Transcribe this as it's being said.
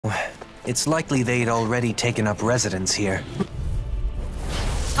It's likely they'd already taken up residence here.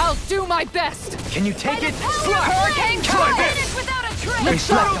 I'll do my best! Can you take it? Hurricane Finish without a trace!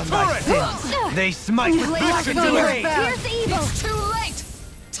 Reflect on thy sins. They smite with black and blade. Here's evil! It's too late!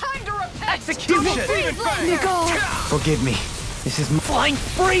 Time to repent! Execution! Forgive me. This is flying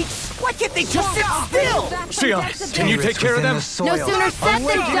freaks! Why can't they just sit still? Sion, can you take care of them? No sooner said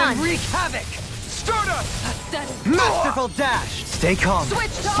than done. Wreak havoc! Start us! Masterful dash! Stay calm.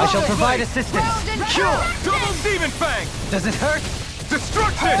 I shall provide assistance. Cure! Double Demon Fang! Does it hurt?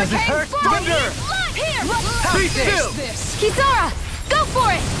 Destruction! Does it hurt? Thunder! Here! Be still! Kizara, go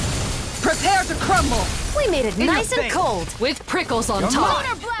for it! Prepare to crumble! We made it nice and face. cold. With prickles on You're top!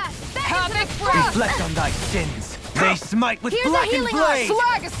 mine. Blast! Havoc! Reflect on thy sins. They smite with Here's a black and healing blade.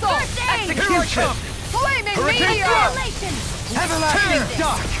 Slag assault! Execution! Flaming Hurricane meteor! Blast! Everlasting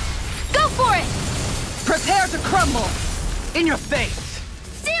dark. Go for it! Prepare to crumble! In your face.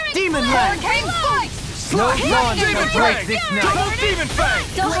 Searing Demon flare. Land. Hurricane flight! No Hit lawn it. can break this now. Double Demon Fang!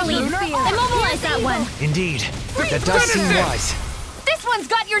 Dohalim, immobilize that one. Indeed. That does seem Finish it. wise. This one's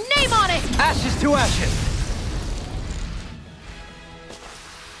got your name on it! Ashes to ashes.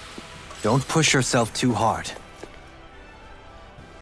 Don't push yourself too hard.